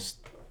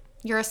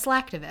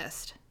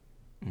slacktivist.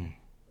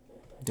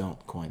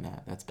 Don't coin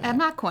that. That's bad. I'm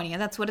not coining it.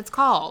 That's what it's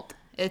called.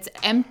 It's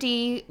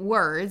empty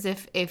words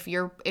if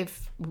your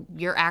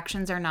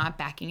actions are not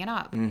backing it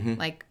up. Mm-hmm.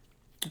 Like,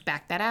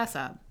 back that ass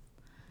up.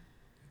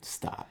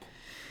 Stop.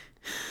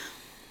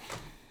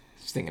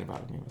 Just thinking about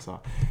it. That's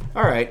all.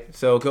 All right.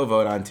 So go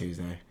vote on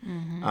Tuesday.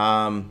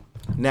 Mm-hmm.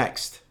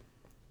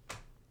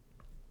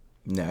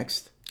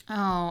 Next.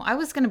 Oh, I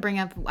was going to bring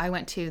up, I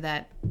went to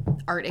that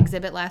art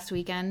exhibit last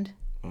weekend.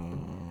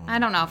 I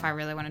don't know if I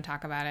really want to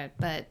talk about it,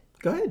 but...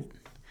 Go ahead.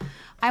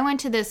 I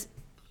went to this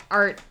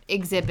art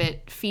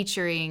exhibit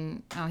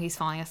featuring... Oh, he's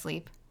falling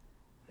asleep.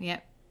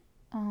 Yep.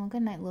 Oh,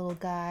 good night, little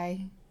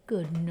guy.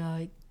 Good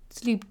night.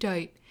 Sleep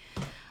tight.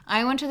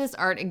 I went to this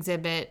art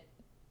exhibit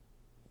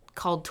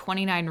called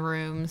 29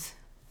 Rooms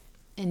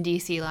in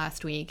DC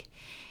last week.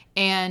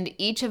 And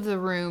each of the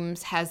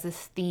rooms has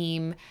this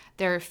theme.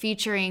 They're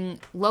featuring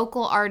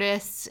local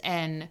artists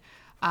and,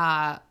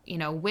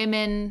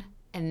 women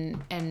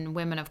and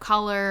women of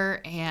color.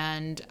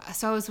 And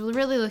so I was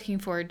really looking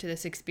forward to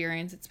this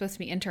experience. It's supposed to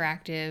be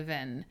interactive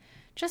and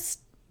just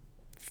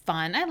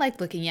fun. I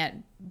like looking at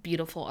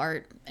beautiful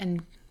art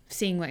and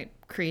seeing what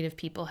creative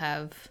people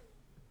have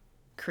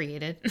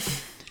created.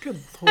 Good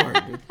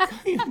Lord.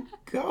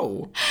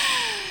 Go.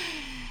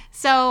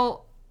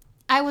 So...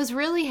 I was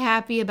really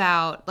happy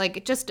about,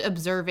 like, just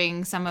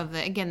observing some of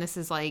the, again, this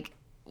is, like,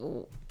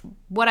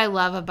 what I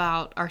love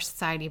about our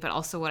society, but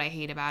also what I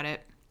hate about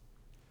it.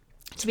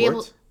 To be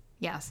able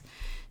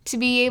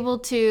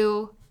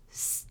to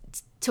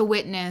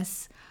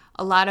witness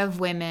a lot of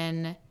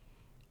women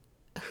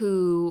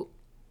who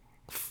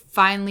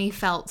finally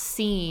felt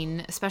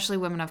seen, especially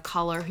women of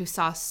color who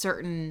saw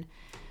certain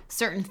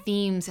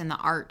themes in the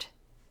art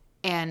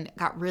and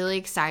got really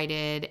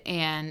excited,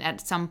 and at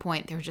some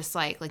point they were just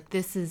like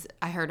this is,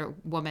 I heard a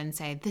woman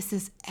say, this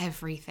is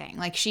everything.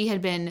 Like, she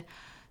had been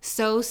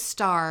so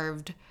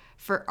starved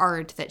for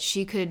art that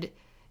she could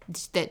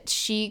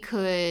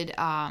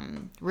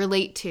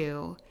relate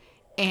to,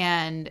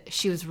 and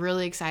she was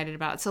really excited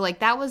about it. So, like,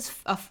 that was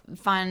a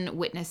fun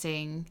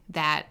witnessing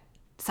that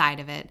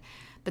side of it.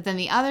 But then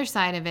the other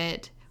side of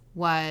it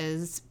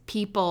was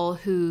people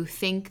who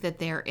think that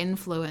they're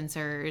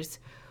influencers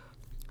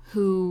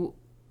who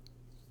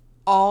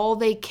all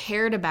they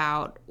cared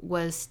about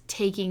was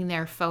taking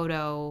their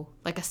photo,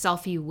 like a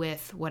selfie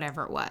with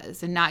whatever it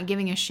was, and not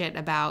giving a shit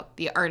about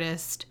the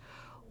artist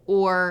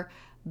or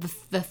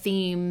the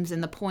themes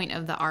and the point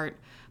of the art,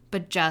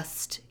 but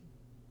just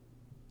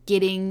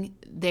getting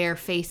their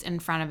face in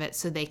front of it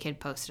so they could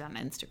post it on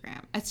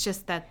Instagram. It's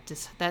just that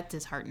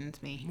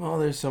disheartens me. Well,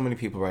 there's so many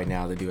people right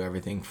now that do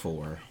everything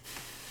for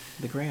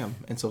the gram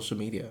and social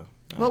media.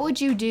 What would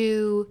you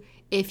do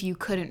if you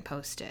couldn't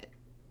post it?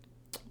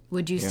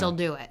 Would you still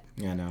do it?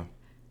 Yeah, no.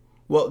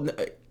 Well,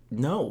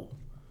 no.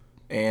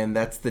 And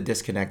that's the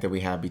disconnect that we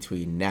have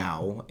between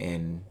now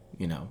and,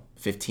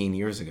 15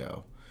 years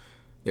ago.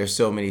 There's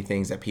so many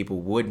things that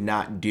people would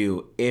not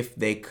do if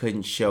they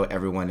couldn't show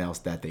everyone else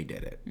that they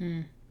did it.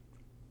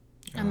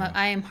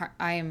 I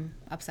am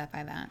upset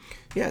by that.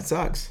 Yeah, it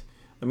sucks.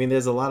 I mean,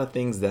 there's a lot of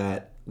things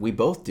that we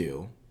both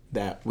do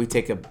that we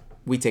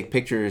take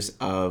pictures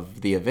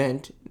of the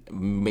event.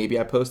 Maybe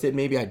I post it,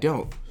 maybe I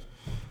don't.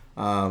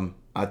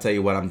 I'll tell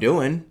you what I'm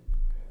doing.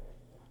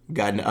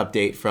 Got an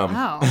update from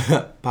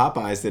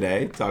Popeyes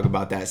today. Talk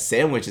about that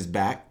sandwich is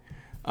back.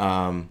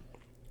 I'm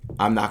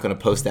not going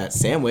to post that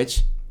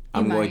sandwich.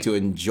 I'm going to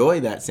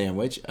enjoy that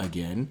sandwich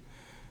again.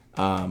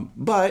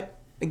 But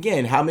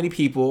again, how many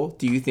people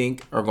do you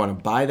think are going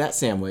to buy that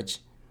sandwich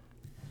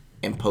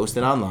and post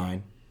it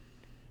online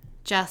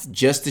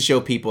just to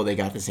show people they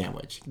got the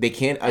sandwich? They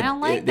can't. I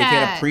don't like they that.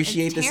 can't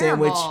appreciate It's the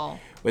terrible.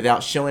 sandwich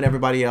without showing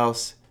everybody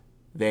else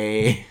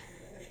they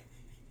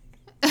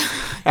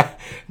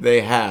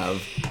they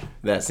have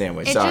that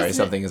sandwich. Sorry,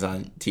 something is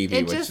on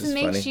TV, which is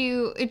funny.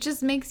 It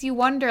just makes you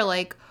wonder,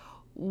 like,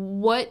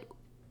 what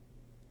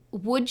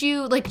would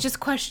you, like,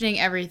 just questioning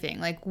everything.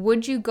 Like,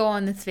 would you go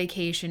on this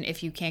vacation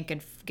if you can't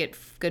get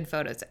good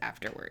photos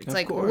afterwards? Of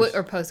like, course.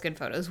 or post good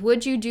photos?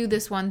 Would you do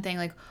this one thing?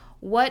 Like,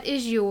 what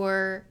is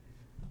your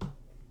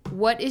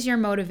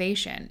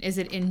motivation? Is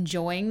it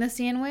enjoying the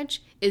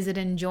sandwich? Is it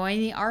enjoying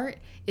the art?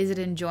 Is it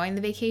enjoying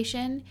the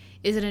vacation?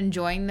 Is it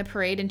enjoying the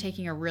parade and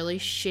taking a really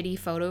shitty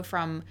photo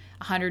from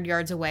 100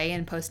 yards away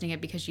and posting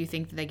it because you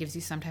think that gives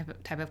you some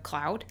type of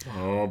clout?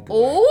 Oh, boy.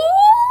 Oh!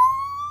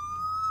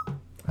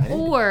 I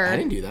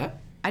didn't do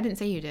that. I didn't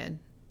say you did.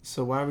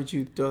 So why would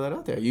you throw that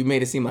out there? You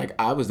made it seem like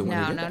I was the one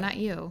who did that. No, not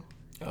you.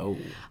 Oh.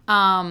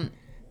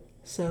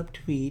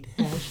 Subtweet,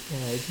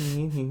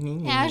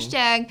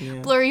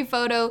 Hashtag blurry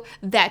photo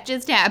that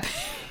just happened.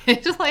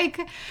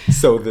 Like,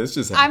 so this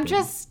just happened. I'm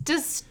just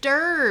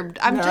disturbed.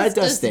 It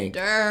does stink.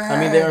 I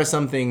mean, there are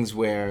some things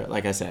where,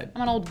 like I said,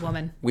 I'm an old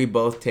woman. We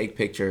both take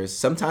pictures.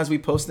 Sometimes we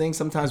post things,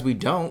 sometimes we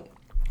don't.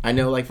 I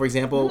know, like, for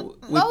example,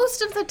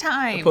 most of the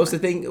time. Post a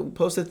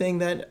thing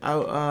that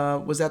I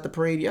was at the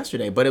parade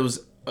yesterday, but it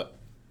was,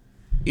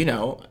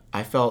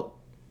 I felt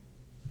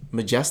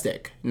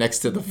majestic next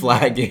to the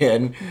flag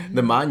and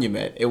the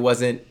monument. It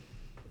wasn't,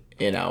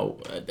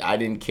 I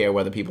didn't care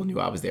whether people knew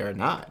I was there or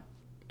not.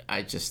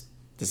 I just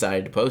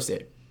decided to post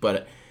it.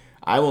 But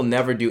I will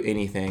never do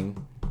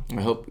anything.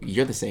 I hope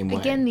you're the same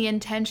way. Again, the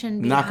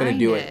intention behind I'm not going to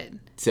do it.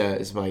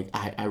 It's like,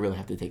 I really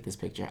have to take this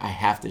picture. I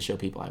have to show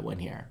people I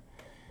went here.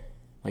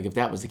 Like, if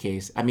that was the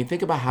case, I mean,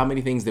 think about how many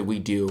things that we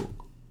do,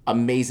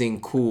 amazing,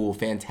 cool,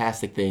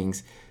 fantastic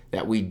things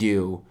that we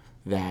do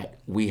that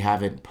we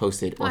haven't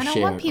posted or shared or anything. I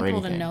don't want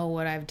people to know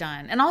what I've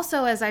done. And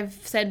also, as I've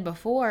said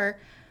before,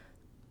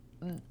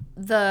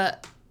 the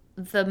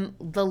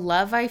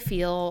love I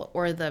feel,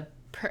 or the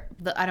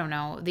I don't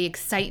know, the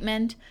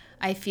excitement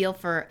I feel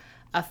for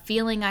a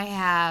feeling I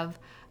have,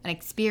 an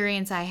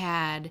experience I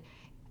had,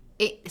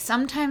 it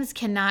sometimes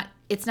cannot.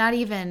 It's not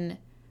even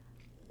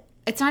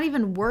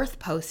worth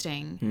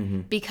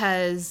posting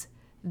because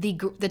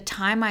the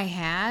time I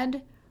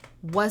had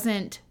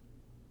wasn't.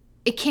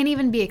 It can't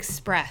even be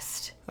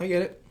expressed. I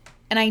get it.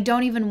 And I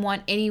don't even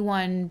want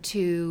anyone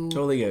to.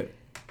 Totally get it.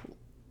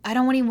 I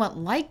don't even want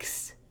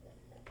likes,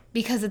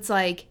 because it's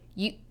like,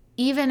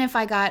 even if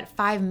I got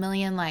 5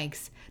 million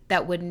likes,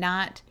 that would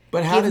not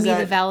give me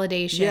the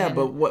validation. Yeah,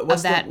 but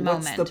what's that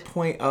moment? What's the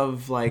point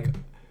of, like,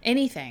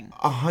 anything?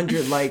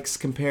 100 likes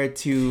compared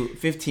to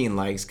 15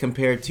 likes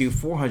compared to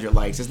 400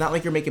 likes. It's not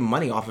like you're making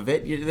money off of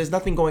it. There's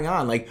nothing going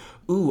on. Like,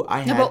 ooh, I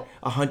had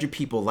 100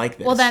 people like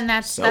this. Well, then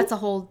that's a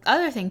whole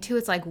other thing too.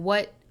 It's like,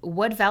 what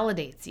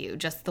validates you?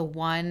 Just the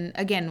one.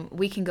 Again,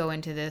 we can go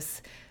into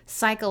this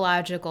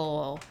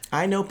psychological.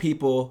 I know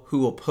people who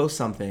will post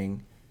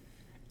something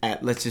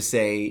at, let's just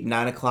say,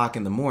 9:00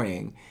 in the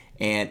morning,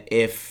 and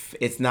if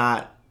it's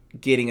not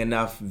getting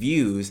enough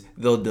views,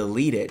 they'll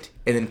delete it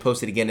and then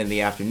post it again in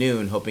the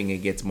afternoon, hoping it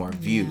gets more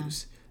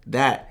views.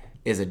 That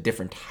is a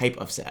different type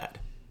of sad.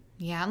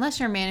 Yeah,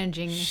 unless you're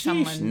managing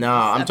someone. No,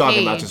 I'm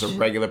talking about just a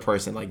regular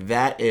person. Like,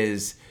 that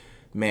is,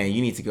 man,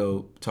 you need to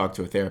go talk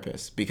to a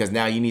therapist, because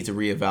now you need to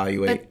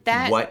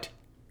reevaluate what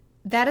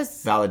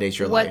validates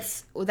your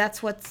life.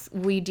 That's what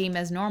we deem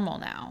as normal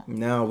now.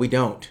 No, we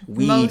don't.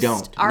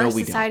 Our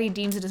society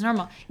deems it as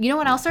normal. You know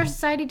what else our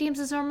society deems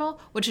as normal,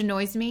 which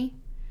annoys me?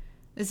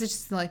 This is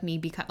just like me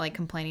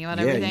complaining about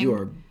everything. Yeah, you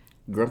are a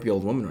grumpy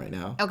old woman right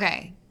now.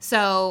 Okay,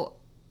 so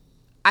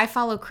I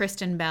follow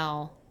Kristen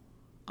Bell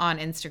on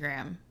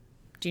Instagram.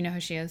 Do you know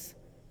who she is?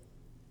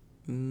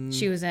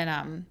 She was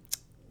in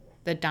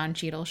the Don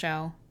Cheadle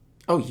show.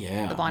 Oh,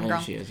 yeah. The blonde I know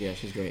girl. she is. Yeah,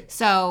 she's great.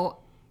 So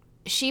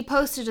she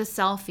posted a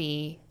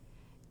selfie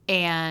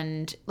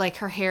and like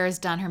her hair is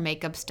done, her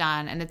makeup's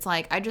done. And it's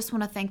like, I just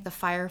want to thank the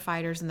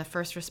firefighters and the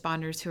first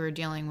responders who are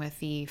dealing with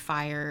the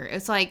fire.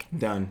 It's like,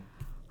 Done.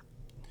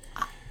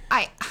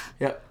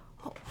 Yep.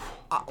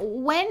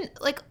 When,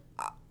 like,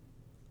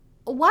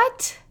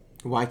 what?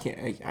 Why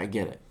can't I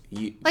get it?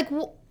 You, Like,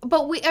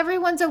 but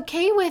everyone's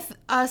okay with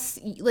us,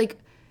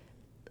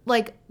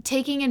 like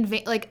taking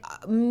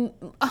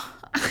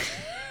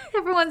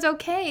everyone's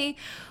okay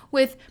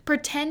with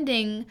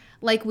pretending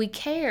like we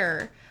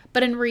care,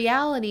 but in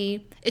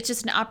reality, it's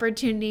just an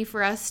opportunity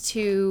for us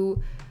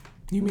to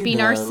you mean be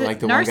like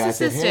the one guy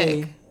said, narcissistic.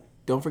 hey,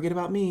 don't forget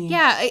about me.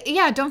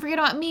 Yeah, don't forget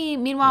about me.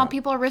 Meanwhile,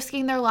 people are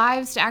risking their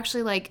lives to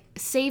actually like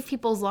save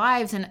people's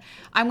lives, and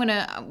I'm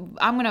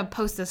gonna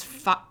post this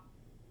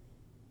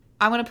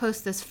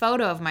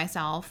photo of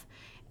myself,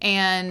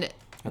 and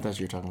I thought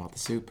you were talking about the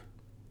soup.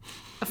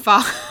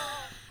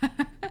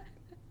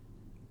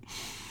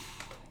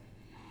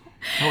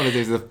 I wanted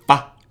there's a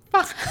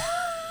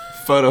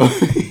photo.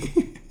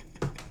 I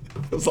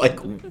was like,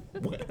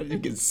 what? How did you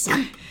get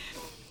soup?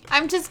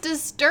 I'm just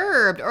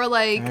disturbed, or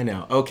like I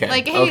know. Okay.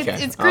 like, hey,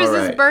 okay. it's Chris's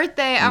All right.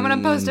 birthday. I'm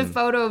gonna post a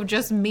photo of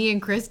just me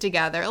and Chris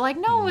together. Like,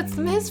 no, it's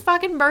his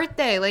fucking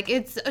birthday. Like,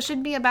 it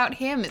should be about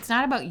him. It's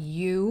not about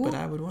you. But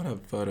I would want a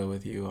photo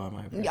with you on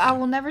my birthday. I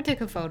will never take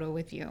a photo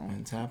with you.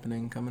 It's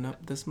happening coming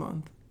up this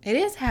month. It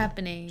is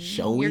happening.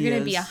 Show You're gonna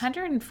is. be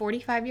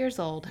 145 years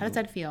old. How does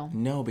that feel?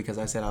 No, because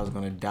I said I was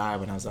going to die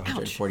when I was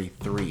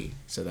 143.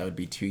 So that would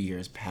be 2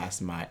 years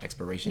past my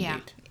expiration Yeah,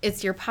 date.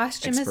 it's your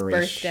posthumous Expiration.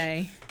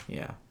 birthday.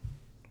 Yeah.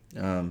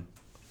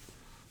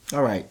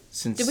 All right.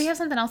 Since Did we have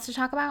something else to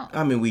talk about?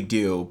 I mean, we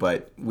do,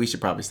 but we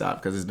should probably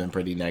stop because it's been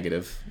pretty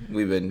negative.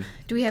 We've been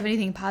Do we have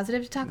anything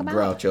positive to talk about?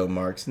 Groucho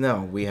Marx.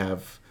 No, we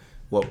have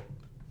what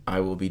I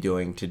will be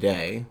doing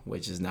today,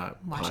 which is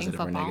not Watching positive or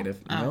football?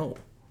 negative. Oh. No,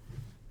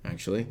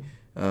 actually.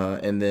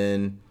 And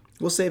then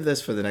we'll save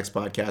this for the next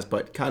podcast,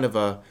 but kind of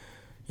a,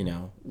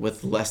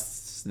 with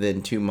less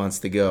than 2 months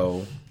to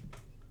go,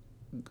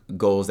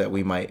 goals that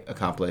we might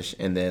accomplish,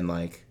 and then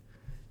like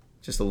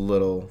just a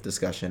little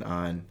discussion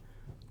on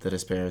the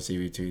disparity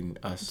between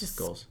us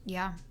goals.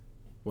 Yeah.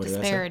 What did I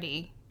say?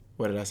 Disparity.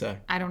 What did I say?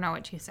 I don't know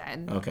what you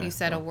said. Okay, You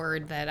said a well.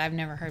 word that I've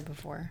never heard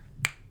before.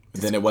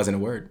 Then it wasn't a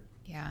word.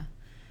 Yeah.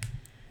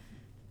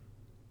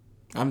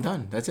 I'm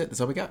done. That's it.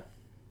 That's all we got.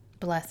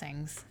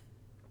 Blessings.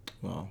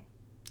 Well,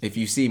 if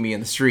you see me in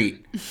the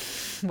street,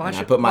 Watch,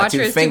 and I put my watch two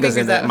your fingers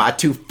in up. the my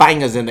 2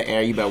 fingers in the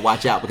air, you better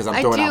watch out because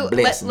I'm throwing out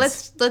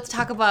blessings. Let's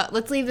talk about.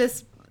 Let's leave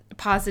this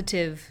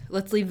positive.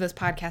 Let's leave this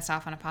podcast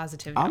off on a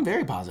positive note. I'm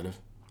very positive.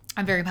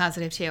 I'm very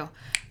positive too,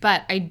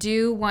 but I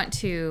do want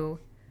to.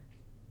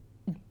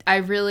 I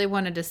really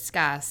want to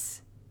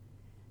discuss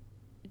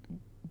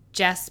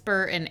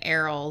Jesper and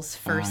Errol's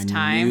first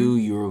time. I knew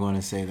you were going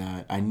to say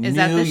that. Is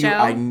that the show?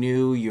 I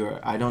knew you're.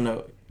 I don't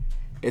know.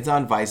 It's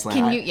on Viceland.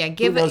 Can you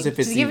give who knows if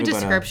it's give a even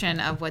description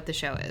of what the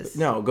show is?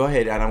 No, go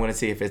ahead, and I'm going to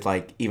see if it's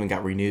like even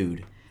got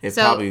renewed. It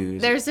So probably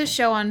was. there's this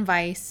show on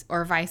Vice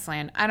or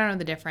Viceland. I don't know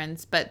the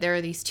difference, but there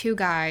are these two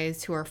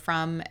guys who are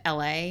from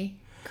LA,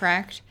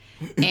 correct?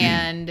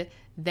 And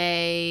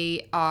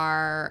they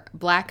are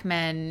black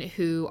men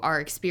who are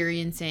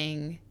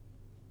experiencing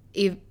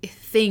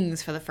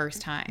things for the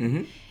first time.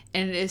 Mm-hmm.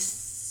 And it is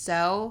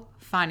so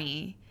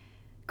funny.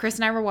 Chris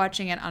and I were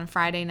watching it on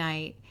Friday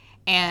night,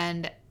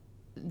 and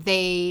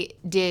they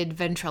did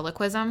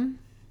ventriloquism.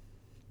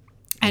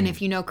 And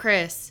if you know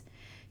Chris,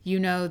 you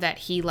know that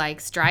he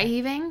likes dry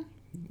heaving.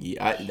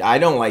 Yeah, I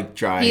don't like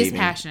dry He's heaving,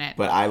 passionate.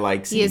 but I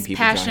like seeing He is people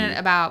dry passionate heave.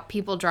 about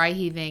people dry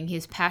heaving.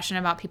 He's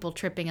passionate about people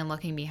tripping and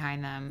looking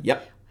behind them.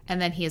 Yep.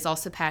 And then he is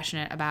also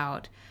passionate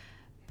about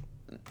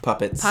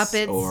Puppets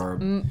or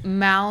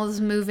mouths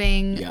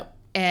moving. Yep.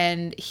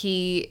 And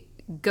he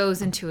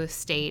goes into a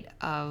state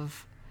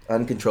of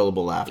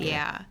uncontrollable laughter.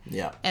 yeah.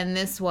 Yeah. And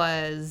this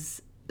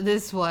was we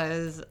was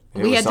had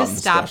to something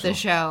stop special. the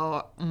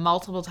show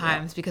multiple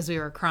times because we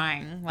were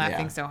crying,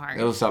 laughing Yeah. so hard.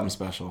 It was something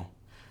special.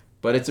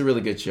 But it's a really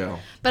good show.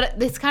 But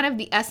it's kind of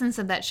the essence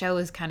of that show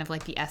is kind of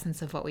like the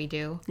essence of what we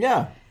do.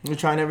 Yeah. We're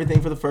trying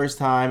everything for the first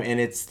time, and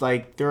it's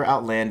like they're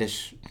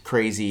outlandish,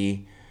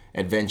 crazy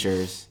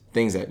adventures.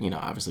 Things that,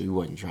 obviously we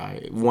wouldn't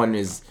try. One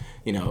is,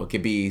 it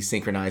could be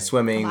synchronized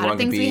swimming. A lot One of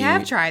things could be, we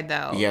have tried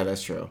though. Yeah,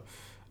 that's true.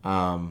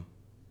 What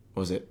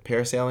was it?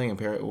 Parasailing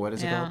and what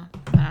is it Yeah.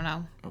 called? I don't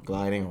know. Or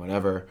gliding or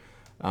whatever.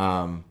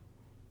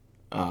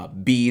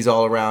 Bees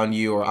all around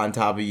you or on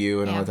top of you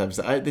and all that type of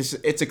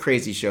stuff. It's a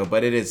crazy show,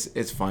 but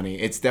it's funny.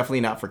 It's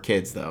definitely not for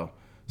kids though,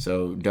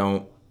 so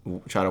don't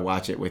try to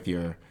watch it with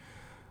your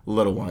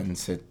little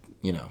ones.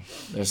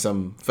 There's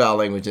some foul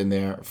language in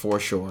there for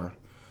sure,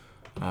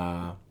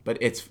 but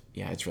it's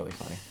really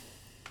funny.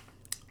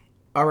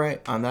 All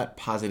right, on that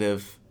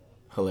positive,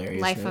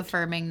 hilarious Life note.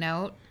 affirming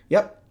note.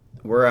 Yep,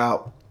 we're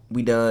out.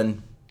 We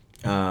done.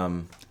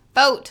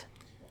 Vote.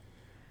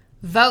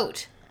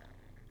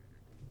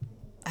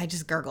 I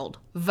just gurgled.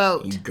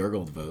 Vote. You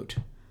gurgled vote.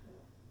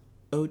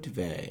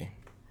 Otve.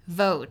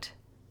 Vote.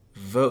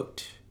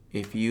 Vote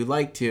if you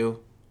like to.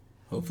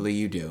 Hopefully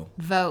you do.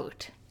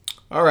 Vote.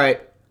 All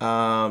right.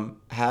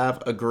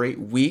 Have a great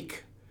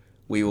week.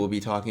 We will be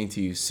talking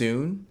to you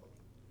soon.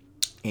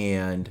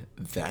 And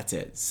that's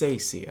it. Say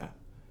see ya.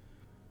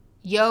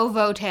 Yo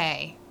vote.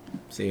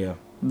 See ya.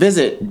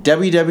 Visit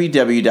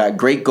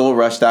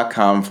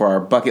www.greatgoalrush.com for our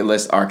bucket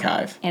list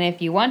archive. And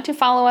if you want to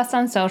follow us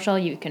on social,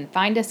 you can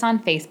find us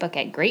on Facebook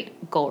at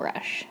Great Goal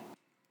Rush.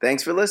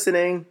 Thanks for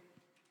listening.